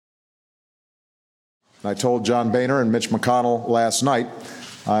I told John Boehner and Mitch McConnell last night,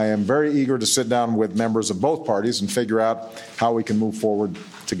 I am very eager to sit down with members of both parties and figure out how we can move forward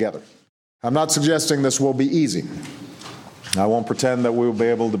together. I'm not suggesting this will be easy. I won't pretend that we will be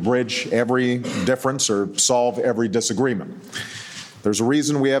able to bridge every difference or solve every disagreement. There's a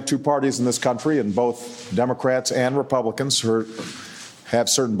reason we have two parties in this country, and both Democrats and Republicans have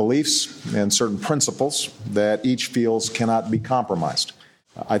certain beliefs and certain principles that each feels cannot be compromised.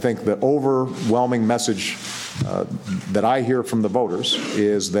 I think the overwhelming message that I hear from the voters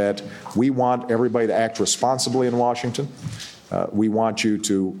is that we want everybody to act responsibly in Washington. We want you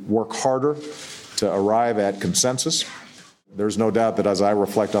to work harder to arrive at consensus. There's no doubt that as I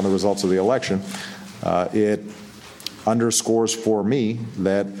reflect on the results of the election, it underscores for me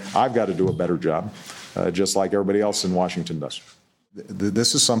that I've got to do a better job, just like everybody else in Washington does.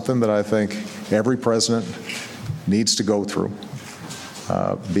 This is something that I think every president needs to go through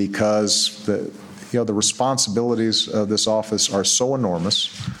because the responsibilities of this office are so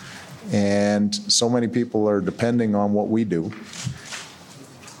enormous, and so many people are depending on what we do.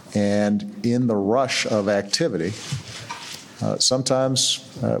 And in the rush of activity, sometimes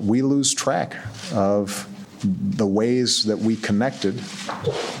we lose track of the ways that we connected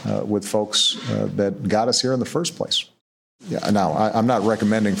with folks that got us here in the first place. Yeah, now, I'm not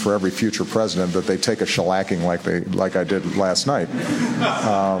recommending for every future president that they take a shellacking like I did last night.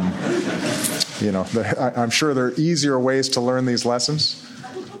 I'm sure there are easier ways to learn these lessons.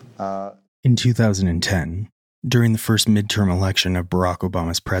 In 2010, during the first midterm election of Barack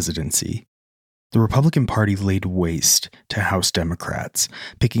Obama's presidency, the Republican Party laid waste to House Democrats,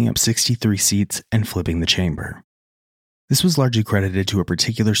 picking up 63 seats and flipping the chamber. This was largely credited to a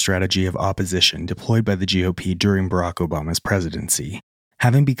particular strategy of opposition deployed by the GOP during Barack Obama's presidency,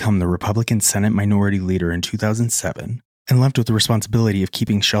 having become the Republican Senate Minority Leader in 2007 and left with the responsibility of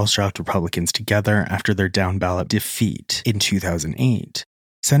keeping shell-shocked Republicans together after their down-ballot defeat in 2008.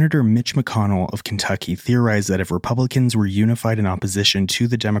 Senator Mitch McConnell of Kentucky theorized that if Republicans were unified in opposition to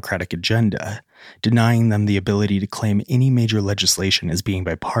the Democratic agenda, denying them the ability to claim any major legislation as being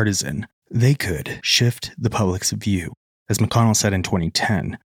bipartisan, they could shift the public's view. As McConnell said in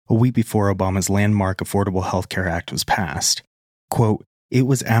 2010, a week before Obama's landmark Affordable Health Care Act was passed, quote, "It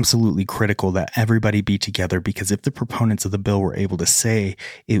was absolutely critical that everybody be together because if the proponents of the bill were able to say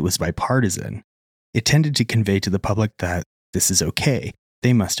it was bipartisan, it tended to convey to the public that this is okay.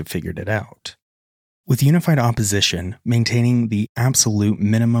 They must have figured it out." With unified opposition maintaining the absolute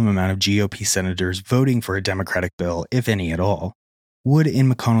minimum amount of GOP senators voting for a Democratic bill, if any at all, would,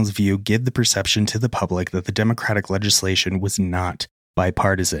 in McConnell's view, give the perception to the public that the Democratic legislation was not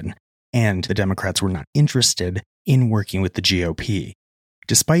bipartisan, and the Democrats were not interested in working with the GOP.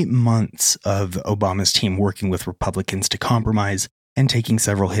 Despite months of Obama's team working with Republicans to compromise and taking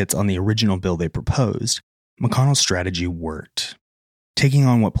several hits on the original bill they proposed, McConnell's strategy worked. Taking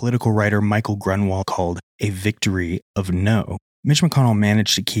on what political writer Michael Grunwald called a victory of no, Mitch McConnell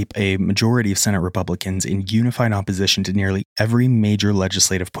managed to keep a majority of Senate Republicans in unified opposition to nearly every major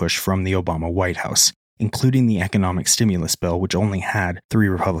legislative push from the Obama White House, including the economic stimulus bill, which only had 3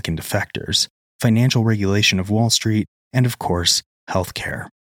 Republican defectors, financial regulation of Wall Street, and of course, health care.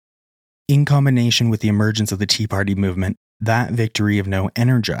 In combination with the emergence of the Tea Party movement, that victory of no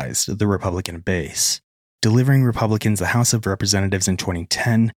energized the Republican base, delivering Republicans the House of Representatives in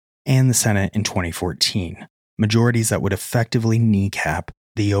 2010 and the Senate in 2014, majorities that would effectively kneecap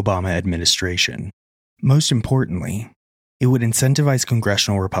the Obama administration. Most importantly, it would incentivize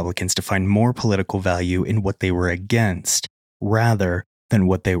congressional Republicans to find more political value in what they were against rather than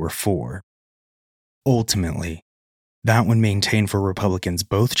what they were for. Ultimately, that would maintain for Republicans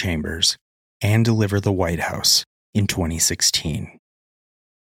both chambers and deliver the White House in 2016.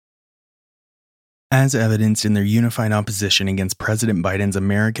 As evidenced in their unified opposition against President Biden's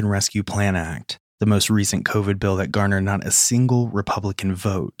American Rescue Plan Act, the most recent COVID bill that garnered not a single Republican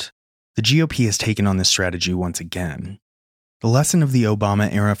vote, the GOP has taken on this strategy once again. The lesson of the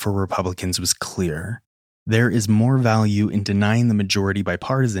Obama era for Republicans was clear. There is more value in denying the majority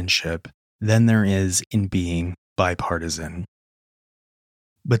bipartisanship than there is in being bipartisan.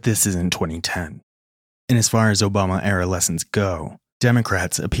 But this isn't 2010. And as far as Obama-era lessons go,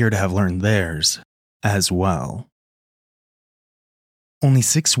 Democrats appear to have learned theirs as well. Only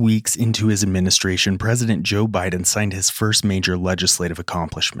 6 weeks into his administration, President Joe Biden signed his first major legislative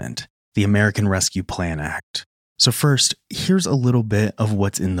accomplishment, the American Rescue Plan Act. So first, here's a little bit of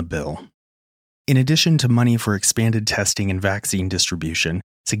what's in the bill. In addition to money for expanded testing and vaccine distribution,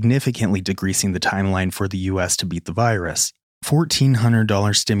 significantly decreasing the timeline for the U.S. to beat the virus,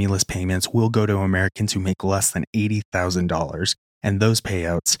 $1,400 stimulus payments will go to Americans who make less than $80,000, and those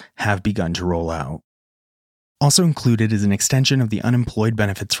payouts have begun to roll out. Also included is an extension of the unemployed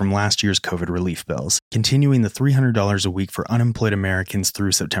benefits from last year's COVID relief bills, continuing the $300 a week for unemployed Americans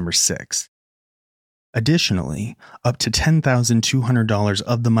through September 6th. Additionally, up to $10,200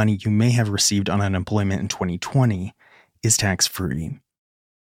 of the money you may have received on unemployment in 2020 is tax-free.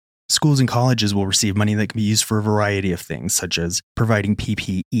 Schools and colleges will receive money that can be used for a variety of things, such as providing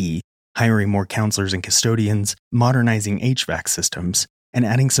PPE, hiring more counselors and custodians, modernizing HVAC systems, and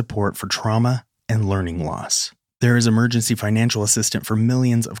adding support for trauma and learning loss. There is emergency financial assistance for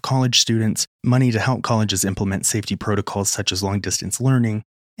millions of college students, money to help colleges implement safety protocols such as long-distance learning,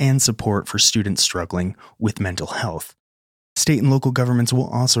 and support for students struggling with mental health. State and local governments will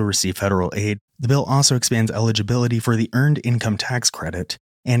also receive federal aid. The bill also expands eligibility for the Earned Income Tax Credit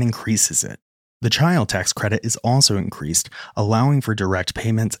and increases it. The Child Tax Credit is also increased, allowing for direct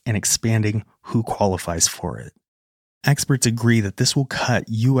payments and expanding who qualifies for it. Experts agree that this will cut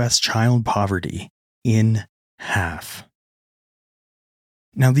U.S. child poverty in half.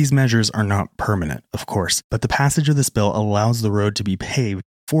 Now, these measures are not permanent, of course, but the passage of this bill allows the road to be paved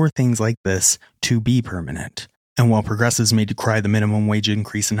for things like this to be permanent. And while progressives may decry the minimum wage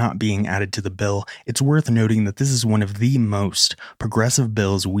increase not being added to the bill, it's worth noting that this is one of the most progressive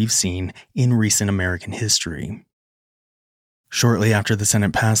bills we've seen in recent American history. Shortly after the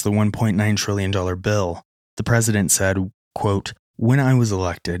Senate passed the $1.9 trillion bill, the president said, quote, "When I was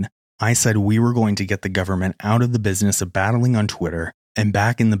elected, I said we were going to get the government out of the business of battling on Twitter and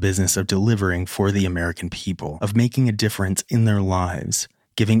back in the business of delivering for the American people, of making a difference in their lives,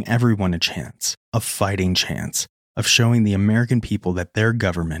 giving everyone a chance, a fighting chance, of showing the American people that their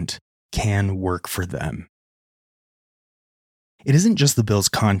government can work for them." It isn't just the bill's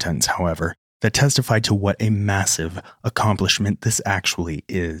contents, however, that testify to what a massive accomplishment this actually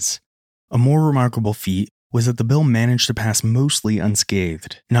is. A more remarkable feat was that the bill managed to pass mostly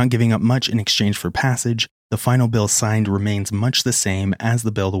unscathed. Not giving up much in exchange for passage, the final bill signed remains much the same as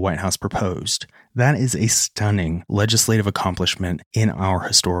the bill the White House proposed. That is a stunning legislative accomplishment in our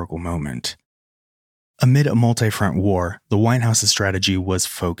historical moment. Amid a multi-front war, the White House's strategy was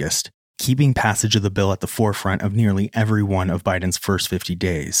focused, keeping passage of the bill at the forefront of nearly every one of Biden's first 50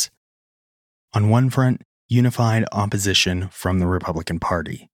 days. On one front, unified opposition from the Republican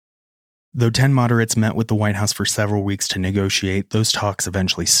Party. Though 10 moderates met with the White House for several weeks to negotiate, those talks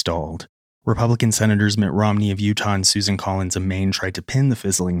eventually stalled. Republican Senators Mitt Romney of Utah and Susan Collins of Maine tried to pin the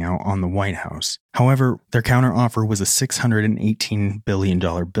fizzling out on the White House. However, their counteroffer was a $618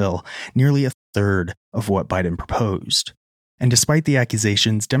 billion bill, nearly a third of what Biden proposed. And despite the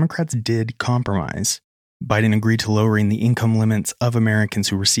accusations, Democrats did compromise. Biden agreed to lowering the income limits of Americans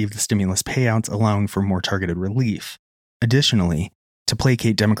who received the stimulus payouts, allowing for more targeted relief. Additionally, to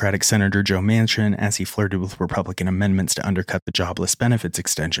placate Democratic Senator Joe Manchin as he flirted with Republican amendments to undercut the jobless benefits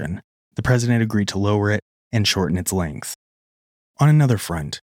extension, the president agreed to lower it and shorten its length. On another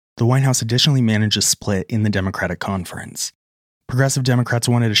front, the White House additionally managed a split in the Democratic conference. Progressive Democrats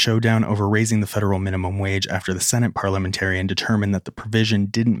wanted a showdown over raising the federal minimum wage after the Senate parliamentarian determined that the provision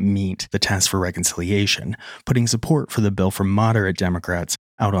didn't meet the test for reconciliation, putting support for the bill from moderate Democrats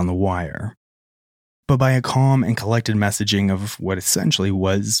out on the wire. But by a calm and collected messaging of what essentially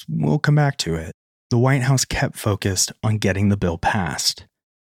was, "We'll come back to it," the White House kept focused on getting the bill passed.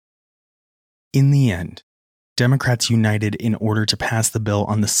 In the end, Democrats united in order to pass the bill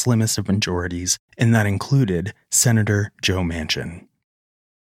on the slimmest of majorities, and that included Senator Joe Manchin.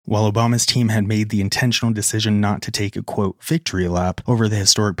 While Obama's team had made the intentional decision not to take a, quote, victory lap over the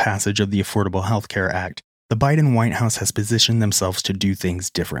historic passage of the Affordable Health Care Act, the Biden White House has positioned themselves to do things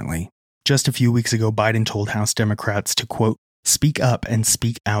differently. Just a few weeks ago, Biden told House Democrats to, quote, speak up and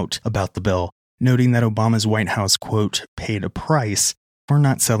speak out about the bill, noting that Obama's White House, quote, paid a price for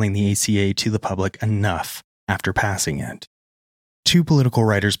not selling the ACA to the public enough after passing it. Two political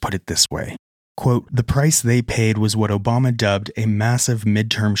writers put it this way, quote, the price they paid was what Obama dubbed a massive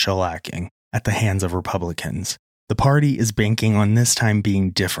midterm shellacking at the hands of Republicans. The party is banking on this time being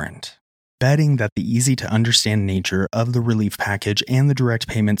different, betting that the easy-to-understand nature of the relief package and the direct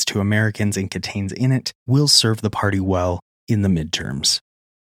payments to Americans it contains in it will serve the party well in the midterms.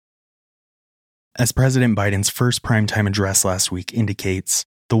 As President Biden's first primetime address last week indicates,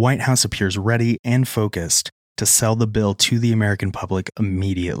 the White House appears ready and focused to sell the bill to the American public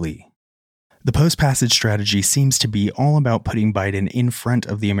immediately. The post-passage strategy seems to be all about putting Biden in front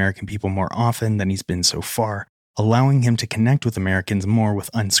of the American people more often than he's been so far, allowing him to connect with Americans more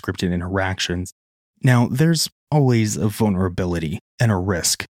with unscripted interactions. Now, there's always a vulnerability and a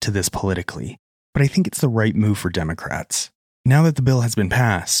risk to this politically, but I think it's the right move for Democrats. Now that the bill has been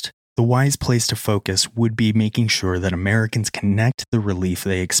passed, the wise place to focus would be making sure that Americans connect the relief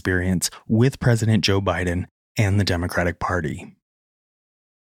they experience with President Joe Biden and the Democratic Party.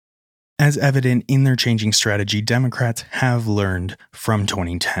 As evident in their changing strategy, Democrats have learned from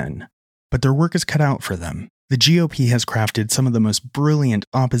 2010, but their work is cut out for them. The GOP has crafted some of the most brilliant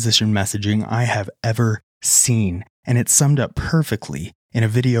opposition messaging I have ever seen, and it's summed up perfectly in a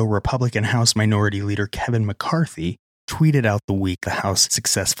video Republican House Minority Leader Kevin McCarthy tweeted out the week the House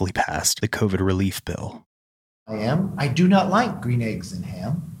successfully passed the COVID relief bill. I do not like green eggs and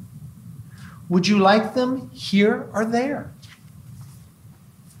ham. Would you like them here or there?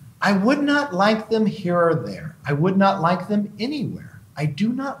 I would not like them here or there. I would not like them anywhere. I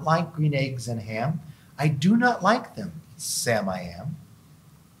do not like green eggs and ham. I do not like them, Sam I am.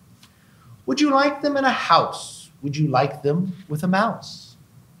 Would you like them in a house? Would you like them with a mouse?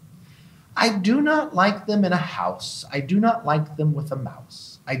 I do not like them in a house. I do not like them with a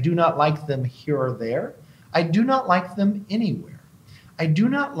mouse. I do not like them here or there. I do not like them anywhere. I do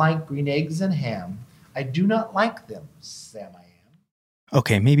not like green eggs and ham. I do not like them, Sam I am.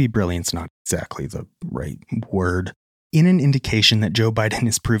 Okay, maybe brilliant's not exactly the right word. In an indication that Joe Biden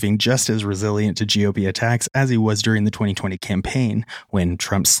is proving just as resilient to GOP attacks as he was during the 2020 campaign, when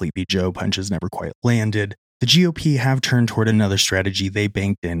Trump's Sleepy Joe punches never quite landed, the GOP have turned toward another strategy they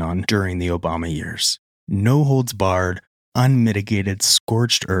banked in on during the Obama years. No holds barred, unmitigated,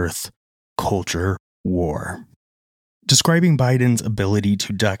 scorched earth, culture war. Describing Biden's ability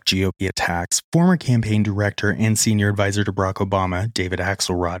to duck GOP attacks, former campaign director and senior advisor to Barack Obama, David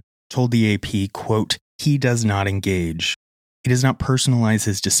Axelrod, told the AP, quote, "He does not engage. He does not personalize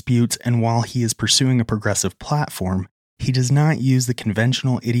his disputes, and while he is pursuing a progressive platform, he does not use the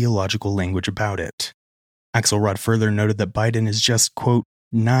conventional ideological language about it." Axelrod further noted that Biden is just, quote,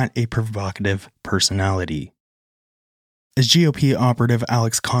 "not a provocative personality." As GOP operative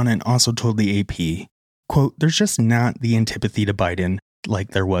Alex Conant also told the AP, quote, "There's just not the antipathy to Biden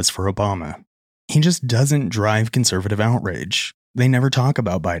like there was for Obama. He just doesn't drive conservative outrage. They never talk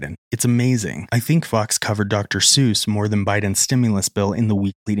about Biden. It's amazing. I think Fox covered Dr. Seuss more than Biden's stimulus bill in the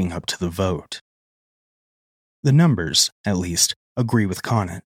week leading up to the vote." The numbers, at least, agree with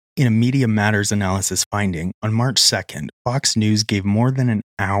Conant. In a Media Matters analysis finding, on March 2nd, Fox News gave more than an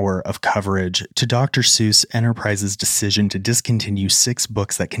hour of coverage to Dr. Seuss Enterprises' decision to discontinue 6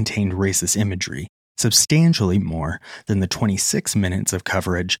 books that contained racist imagery, substantially more than the 26 minutes of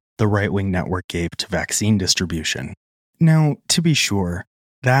coverage the right-wing network gave to vaccine distribution. Now, to be sure,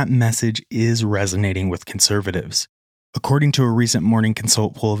 that message is resonating with conservatives. According to a recent Morning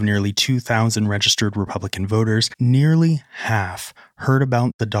Consult poll of nearly 2,000 registered Republican voters, nearly half heard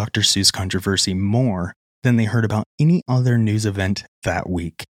about the Dr. Seuss controversy more than they heard about any other news event that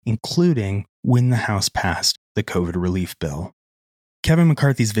week, including when the House passed the COVID relief bill. Kevin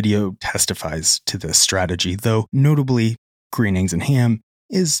McCarthy's video testifies to this strategy, though notably, Green Eggs and Ham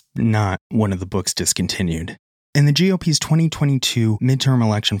is not one of the books discontinued. And the GOP's 2022 midterm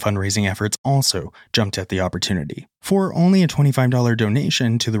election fundraising efforts also jumped at the opportunity. For only a $25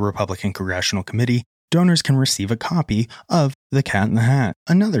 donation to the Republican Congressional Committee, donors can receive a copy of The Cat in the Hat,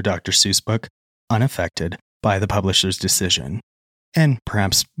 another Dr. Seuss book unaffected by the publisher's decision, and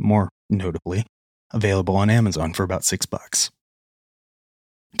perhaps more notably, available on Amazon for about $6.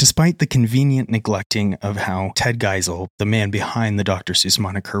 Despite the convenient neglecting of how Ted Geisel, the man behind the Dr. Seuss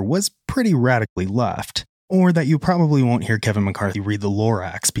moniker, was pretty radically left, or that you probably won't hear Kevin McCarthy read the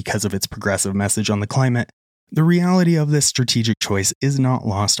Lorax because of its progressive message on the climate, the reality of this strategic choice is not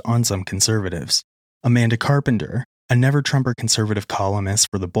lost on some conservatives. Amanda Carpenter, a never-Trumper conservative columnist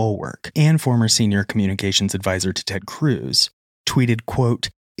for The Bulwark and former senior communications advisor to Ted Cruz, tweeted, quote,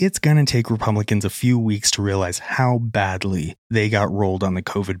 "It's gonna take Republicans a few weeks to realize how badly they got rolled on the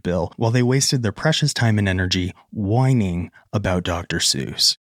COVID bill while they wasted their precious time and energy whining about Dr.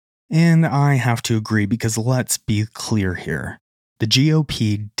 Seuss." And I have to agree, because let's be clear here. The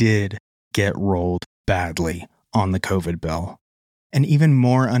GOP did get rolled badly on the COVID bill. And even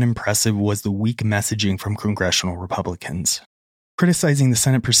more unimpressive was the weak messaging from congressional Republicans. Criticizing the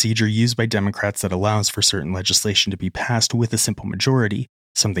Senate procedure used by Democrats that allows for certain legislation to be passed with a simple majority,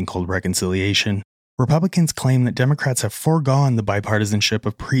 something called reconciliation, Republicans claim that Democrats have foregone the bipartisanship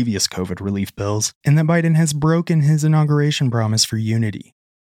of previous COVID relief bills and that Biden has broken his inauguration promise for unity.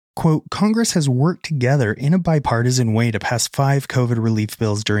 Quote, "Congress has worked together in a bipartisan way to pass 5 COVID relief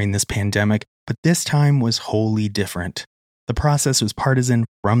bills during this pandemic, but this time was wholly different. The process was partisan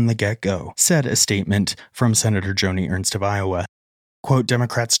from the get-go," said a statement from Senator Joni Ernst of Iowa. Quote,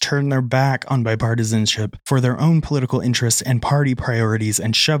 "Democrats turned their back on bipartisanship for their own political interests and party priorities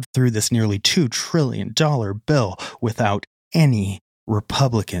and shoved through this nearly $2 trillion bill without any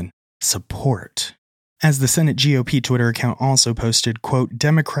Republican support." As the Senate GOP Twitter account also posted, quote,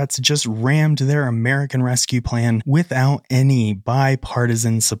 Democrats just rammed their American Rescue Plan without any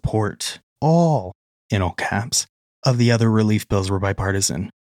bipartisan support. All, in all caps, of the other relief bills were bipartisan.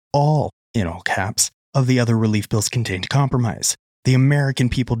 All, in all caps, of the other relief bills contained compromise. The American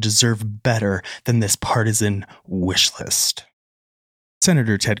people deserve better than this partisan wish list.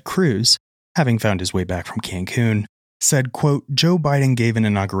 Senator Ted Cruz, having found his way back from Cancun, said, quote, Joe Biden gave an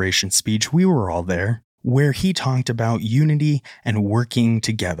inauguration speech, we were all there, where he talked about unity and working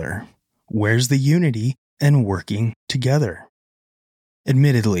together. Where's the unity and working together?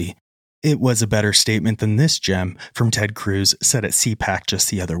 Admittedly, it was a better statement than this gem from Ted Cruz said at CPAC just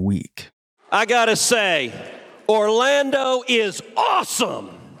the other week. I gotta say, Orlando is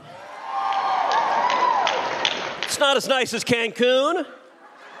awesome. It's not as nice as Cancun.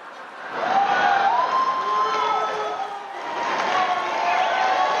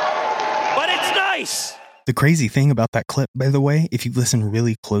 But it's nice. The crazy thing about that clip, by the way, if you listen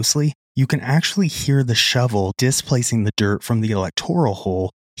really closely, you can actually hear the shovel displacing the dirt from the electoral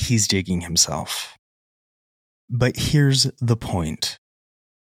hole he's digging himself. But here's the point.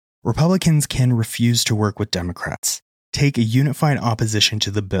 Republicans can refuse to work with Democrats, take a unified opposition to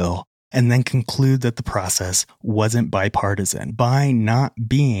the bill, and then conclude that the process wasn't bipartisan by not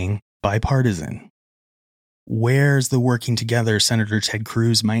being bipartisan. Where's the working together, Senator Ted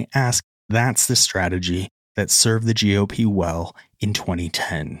Cruz might ask? That's the strategy that served the GOP well in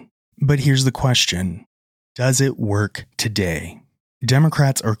 2010. But here's the question. Does it work today?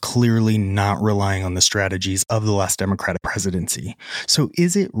 Democrats are clearly not relying on the strategies of the last Democratic presidency. So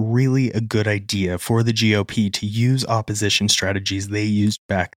is it really a good idea for the GOP to use opposition strategies they used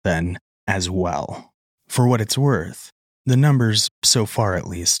back then as well? For what it's worth, the numbers, so far at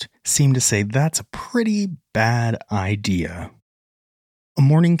least, seem to say that's a pretty bad idea. A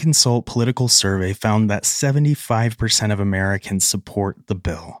Morning Consult political survey found that 75% of Americans support the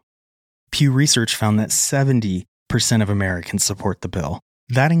bill. Pew Research found that 70% of Americans support the bill.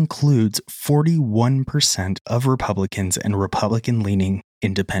 That includes 41% of Republicans and Republican-leaning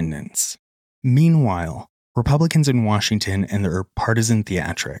independents. Meanwhile, Republicans in Washington and their partisan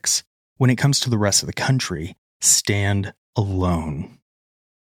theatrics, when it comes to the rest of the country, stand alone.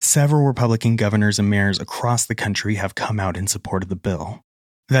 Several Republican governors and mayors across the country have come out in support of the bill.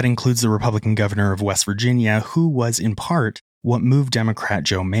 That includes the Republican governor of West Virginia, who was in part what moved Democrat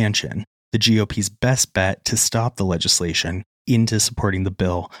Joe Manchin, the GOP's best bet to stop the legislation, into supporting the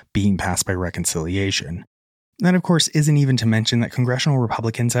bill being passed by reconciliation. That, of course, isn't even to mention that congressional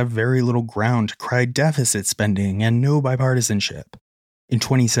Republicans have very little ground to cry deficit spending and no bipartisanship. In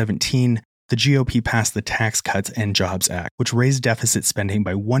 2017, the GOP passed the Tax Cuts and Jobs Act, which raised deficit spending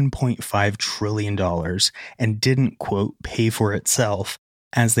by $1.5 trillion and didn't, quote, pay for itself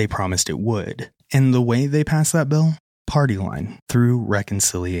as they promised it would. And the way they passed that bill? Party line, through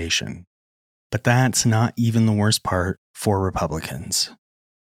reconciliation. But that's not even the worst part for Republicans.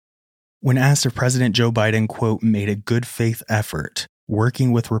 When asked if President Joe Biden, quote, made a good faith effort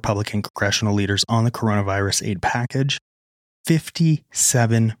working with Republican congressional leaders on the coronavirus aid package,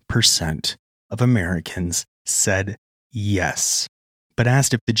 57% of Americans said yes. But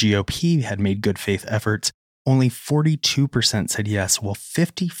asked if the GOP had made good faith efforts, only 42% said yes, while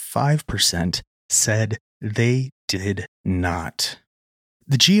 55% said they did not.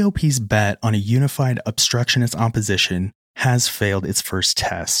 The GOP's bet on a unified obstructionist opposition has failed its first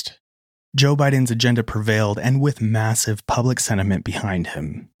test. Joe Biden's agenda prevailed, and with massive public sentiment behind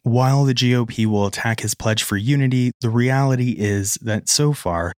him. While the GOP will attack his pledge for unity, the reality is that so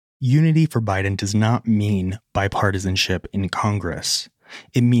far, unity for Biden does not mean bipartisanship in Congress.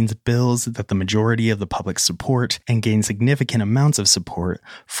 It means bills that the majority of the public support and gain significant amounts of support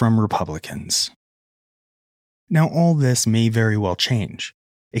from Republicans. Now, all this may very well change.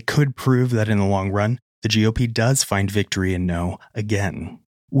 It could prove that in the long run, the GOP does find victory in no again.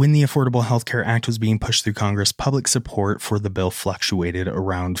 When the Affordable Health Care Act was being pushed through Congress, public support for the bill fluctuated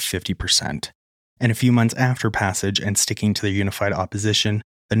around 50%. And a few months after passage and sticking to their unified opposition,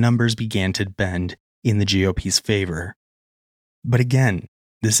 the numbers began to bend in the GOP's favor. But again,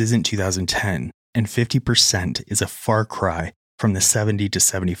 this isn't 2010, and 50% is a far cry from the 70 to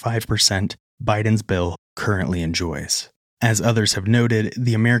 75% Biden's bill currently enjoys. As others have noted,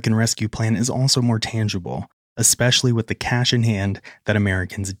 the American Rescue Plan is also more tangible, especially with the cash in hand that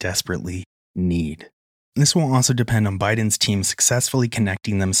Americans desperately need. This will also depend on Biden's team successfully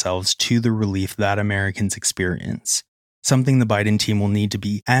connecting themselves to the relief that Americans experience, something the Biden team will need to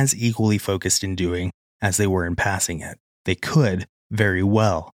be as equally focused in doing as they were in passing it. They could, very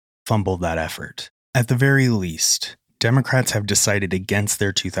well, fumble that effort. At the very least, Democrats have decided against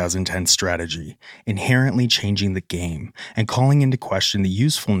their 2010 strategy, inherently changing the game and calling into question the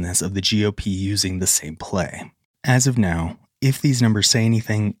usefulness of the GOP using the same play. As of now, if these numbers say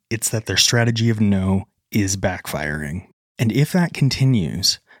anything, it's that their strategy of no is backfiring. And if that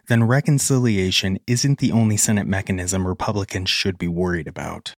continues, then reconciliation isn't the only Senate mechanism Republicans should be worried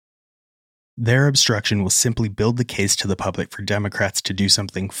about. Their obstruction will simply build the case to the public for Democrats to do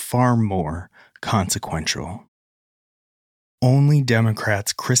something far more consequential. Only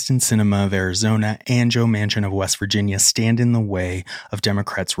Democrats Kristen Sinema of Arizona and Joe Manchin of West Virginia stand in the way of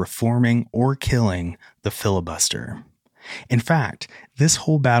Democrats reforming or killing the filibuster. In fact, this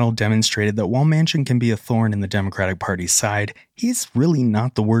whole battle demonstrated that while Manchin can be a thorn in the Democratic Party's side, he's really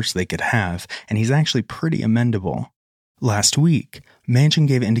not the worst they could have, and he's actually pretty amendable. Last week, Manchin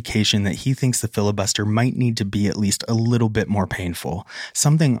gave indication that he thinks the filibuster might need to be at least a little bit more painful,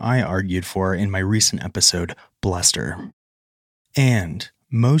 something I argued for in my recent episode, Bluster. And,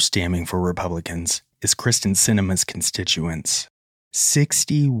 most damning for Republicans, is Kristen Sinema's constituents.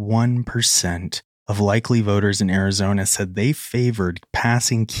 61% of likely voters in Arizona said they favored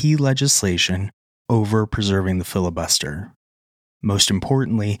passing key legislation over preserving the filibuster. Most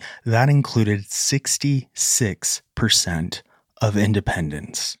importantly, that included 66% of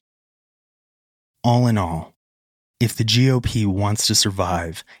independents. All in all, if the GOP wants to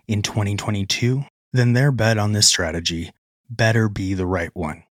survive in 2022, then their bet on this strategy better be the right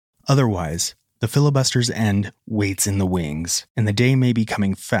one. Otherwise, the filibuster's end waits in the wings, and the day may be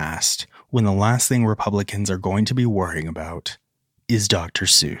coming fast when the last thing Republicans are going to be worrying about is Dr.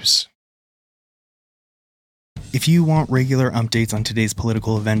 Seuss. If you want regular updates on today's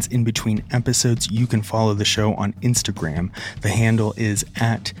political events in between episodes, you can follow the show on Instagram. The handle is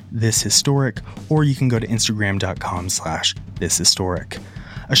 @thishistoric, or you can go to instagram.com/thishistoric.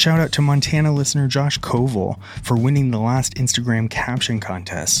 A shout out to Montana listener Josh Koval for winning the last Instagram caption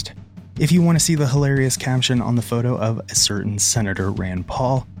contest. If you want to see the hilarious caption on the photo of a certain Senator Rand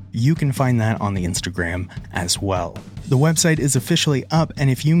Paul, you can find that on the Instagram as well. The website is officially up, and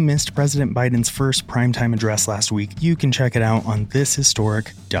if you missed President Biden's first primetime address last week, you can check it out on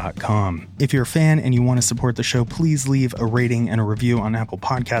thishistoric.com. If you're a fan and you want to support the show, please leave a rating and a review on Apple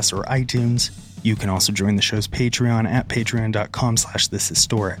Podcasts or iTunes. You can also join the show's Patreon at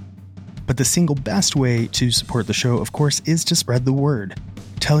patreon.com/thishistoric. But the single best way to support the show, of course, is to spread the word.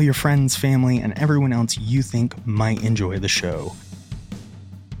 Tell your friends, family, and everyone else you think might enjoy the show.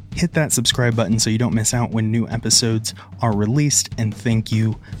 Hit that subscribe button so you don't miss out when new episodes are released, and thank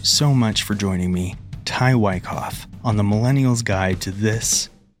you so much for joining me, Ty Wyckoff, on the Millennial's Guide to this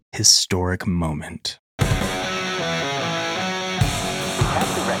historic moment. We have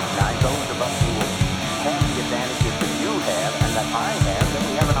to recognize those of us who have the advantages that you have and that I have, that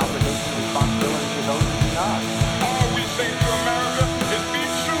we have an obligation and responsibility to those who do not. All we say to America is be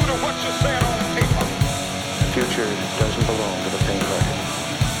true to what you said on paper. The future doesn't belong to the faint-hearted.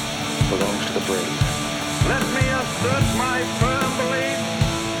 It belongs to the brave. Let me assert my firm belief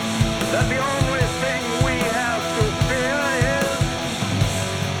that the only thing we have to fear is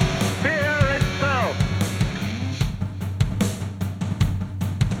fear itself.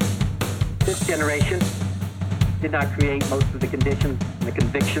 This generation did not create most of the conditions and the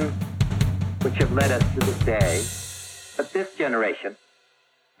convictions which have led us to this day, but this generation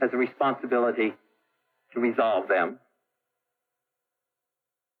has a responsibility to resolve them.